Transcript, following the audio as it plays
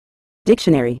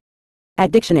Dictionary.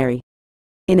 At dictionary.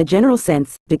 In a general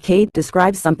sense, decayed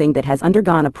describes something that has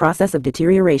undergone a process of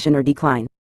deterioration or decline.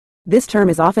 This term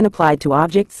is often applied to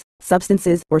objects,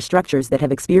 substances, or structures that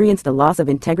have experienced a loss of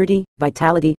integrity,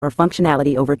 vitality, or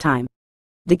functionality over time.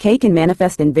 Decay can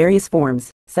manifest in various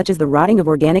forms, such as the rotting of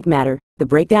organic matter, the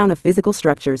breakdown of physical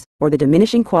structures, or the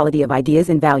diminishing quality of ideas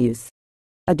and values.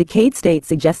 A decayed state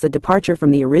suggests a departure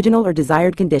from the original or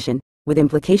desired condition, with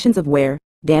implications of wear,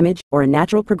 damage, or a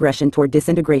natural progression toward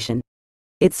disintegration.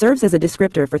 It serves as a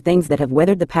descriptor for things that have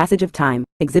weathered the passage of time,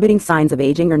 exhibiting signs of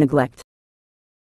aging or neglect.